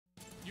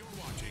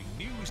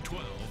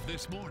12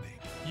 this morning.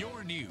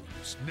 Your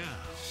news now.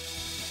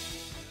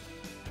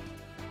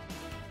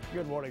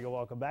 Good morning and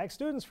welcome back.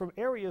 Students from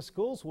area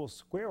schools will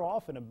square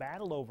off in a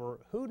battle over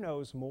who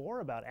knows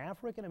more about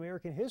African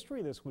American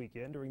history this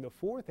weekend during the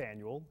 4th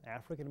annual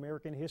African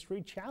American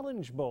History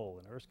Challenge Bowl.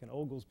 And Erskine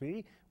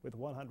Oglesby with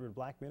 100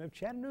 Black Men of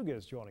Chattanooga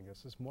is joining us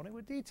this morning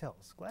with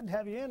details. Glad to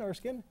have you in,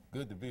 Erskine.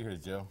 Good to be here,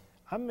 Joe.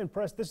 I'm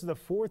impressed. This is the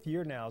 4th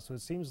year now, so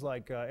it seems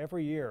like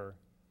every year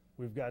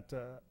we've got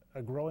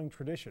a growing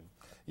tradition.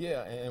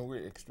 Yeah, and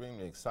we're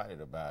extremely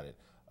excited about it.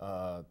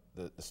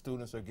 The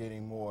students are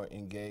getting more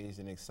engaged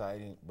and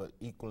exciting, but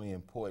equally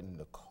important,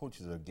 the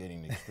coaches are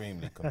getting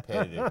extremely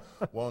competitive,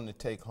 wanting to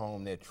take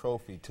home that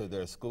trophy to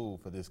their school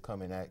for this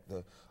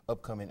the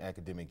upcoming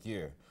academic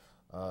year.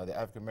 The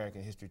African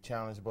American History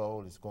Challenge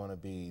Bowl is going to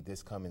be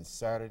this coming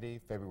Saturday,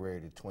 February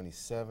the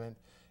 27th,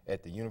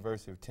 at the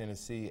University of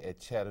Tennessee at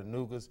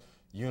Chattanooga's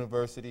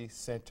University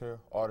Center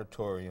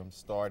Auditorium,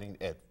 starting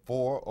at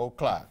 4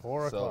 o'clock.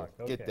 4 o'clock,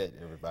 so okay. Get that,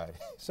 everybody.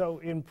 So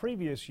in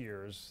previous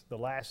years, the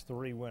last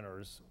 3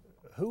 winners,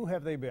 who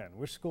have they been?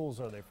 Which schools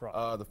are they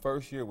from? The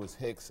first year was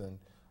Hickson,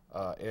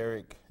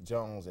 Eric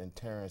Jones and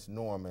Terrence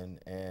Norman,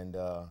 and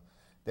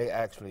they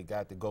actually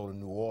got to go to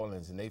New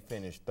Orleans, and they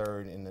finished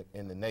 3rd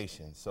in the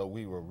nation. So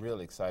we were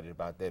really excited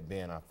about that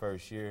being our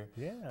first year.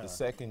 Yeah. The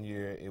second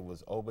year, it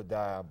was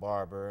Obadiah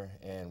Barber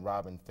and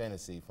Robin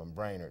Fennessy from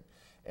Brainerd.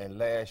 And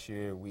last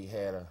year, we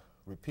had a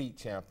repeat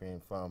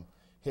champion from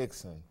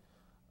Hickson,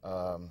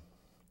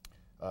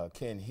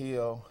 Ken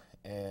Hill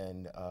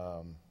and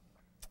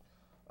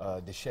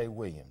Deshae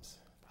Williams.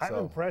 I'm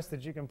impressed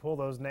that you can pull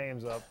those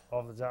names up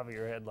off the top of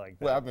your head like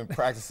that. Well, I've been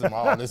practicing them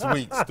all this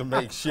week to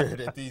make sure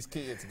that these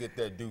kids get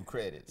their due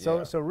credit.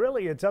 So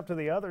really it's up to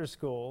the other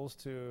schools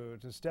to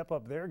step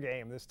up their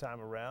game this time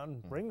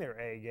around, bring their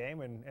A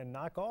game, and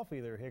knock off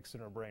either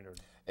Hickson or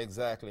Brainerd.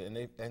 Exactly,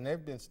 and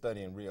they've been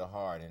studying real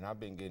hard, and I've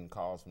been getting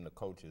calls from the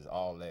coaches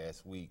all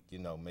last week,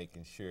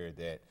 making sure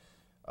that,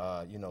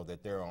 that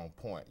they're on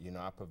point.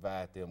 I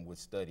provide them with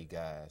study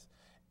guides,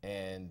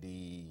 and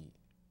the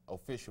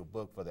official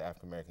book for the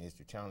African American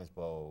History Challenge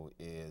Bowl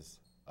is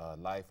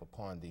Life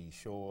Upon These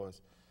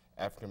Shores,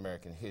 African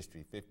American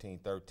History,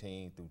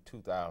 1513 through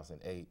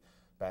 2008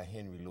 by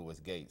Henry Louis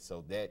Gates.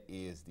 So that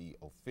is the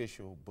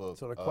official book.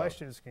 So the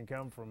questions can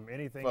come from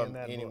anything in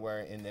that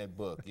anywhere in that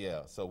book,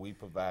 yeah. So we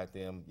provide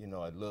them,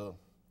 a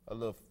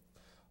little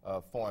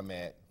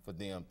format for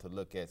them to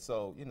look at.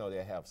 So,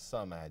 they have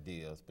some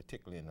ideas,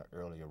 particularly in the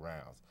earlier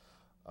rounds.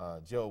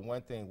 Joe,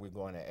 one thing we're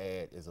going to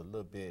add is a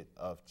little bit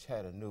of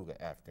Chattanooga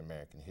African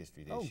American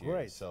history this year. Oh,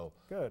 great. So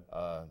good.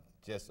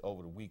 Just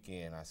over the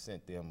weekend, I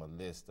sent them a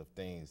list of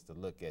things to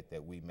look at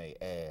that we may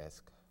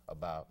ask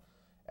about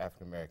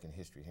African American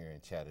history here in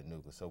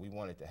Chattanooga. So we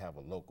wanted to have a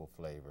local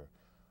flavor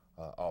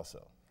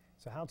also.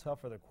 So how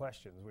tough are the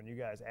questions when you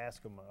guys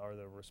ask them? Are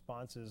the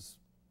responses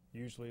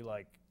usually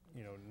like,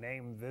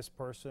 name this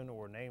person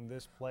or name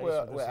this place?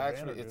 Well,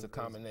 actually, it's a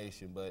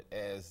combination, but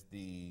as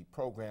the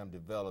program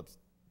develops,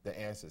 the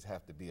answers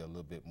have to be a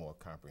little bit more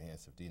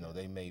comprehensive.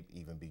 They may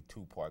even be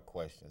 2-part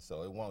questions.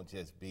 So it won't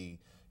just be,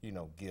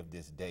 give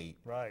this date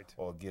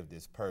or give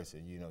this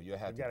person. You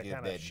have to give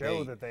that date.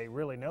 Show that they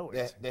really know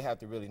it. They have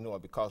to really know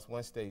it, because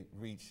once they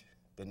reach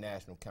the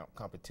national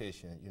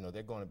competition,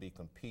 they're going to be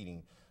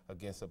competing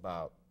against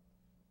about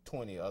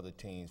 20 other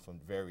teams from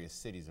various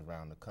cities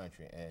around the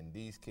country. And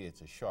these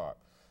kids are sharp.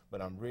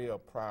 But I'm real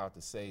proud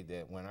to say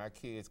that when our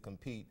kids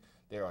compete,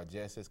 they are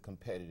just as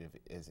competitive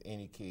as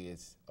any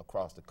kids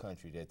across the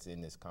country that's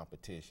in this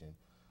competition,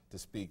 to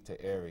speak to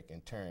Eric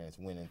and Terrence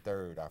winning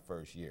 3rd our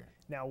first year.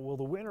 Now, will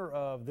the winner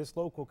of this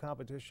local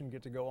competition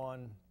get to go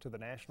on to the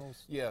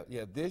Nationals? Yeah.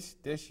 This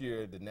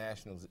year the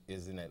Nationals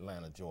is in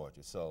Atlanta,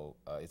 Georgia. So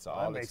it's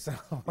all. That makes it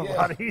a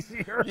lot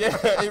easier. Yeah,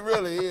 it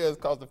really is,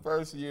 because the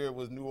first year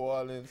was New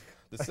Orleans,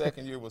 the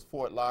second year was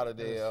Fort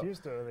Lauderdale,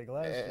 Houston, I think,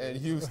 last year. And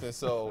Houston.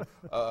 So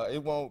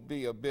it won't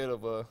be a bit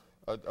of a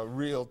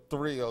real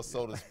thrill,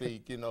 so to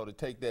speak, to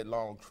take that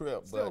long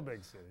trip. Still a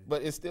big city.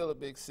 But it's still a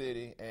big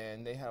city,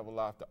 and they have a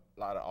lot to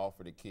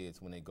offer the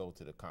kids when they go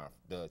to the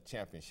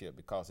championship,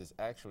 because it's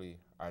actually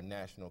our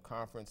national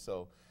conference.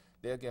 So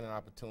they'll get an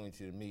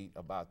opportunity to meet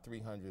about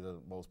 300 of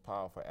the most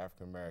powerful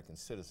African American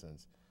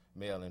citizens,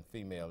 male and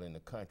female, in the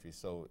country.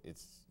 So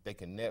they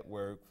can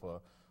network for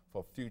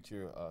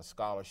future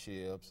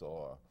scholarships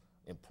or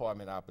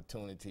employment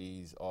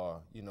opportunities,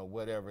 or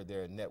whatever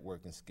their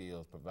networking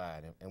skills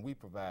provide, and we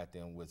provide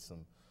them with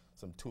some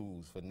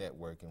tools for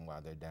networking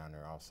while they're down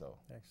there also.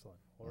 Excellent.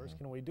 Well,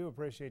 Erskine, we do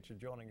appreciate you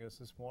joining us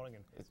this morning,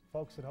 and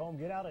folks at home,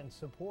 get out and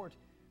support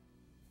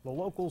the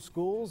local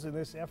schools in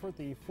this effort.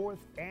 The 4th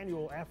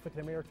annual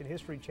African American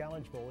History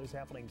Challenge Bowl is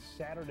happening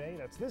Saturday.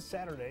 That's this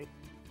Saturday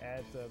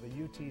at the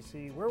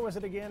UTC. Where was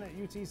it again at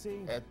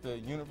UTC? At the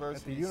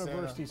University,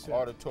 Center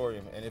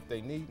Auditorium. And if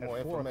they need more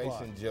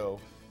information, 4:00. Joe,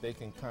 they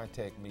can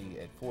contact me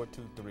at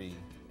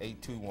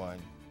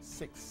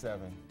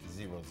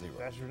 423-821-6700.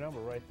 That's your number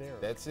right there.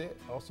 That's it.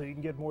 Also, you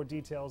can get more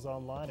details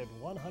online at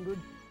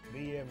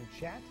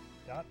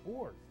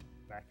 100bmchat.org.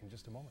 Back in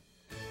just a moment.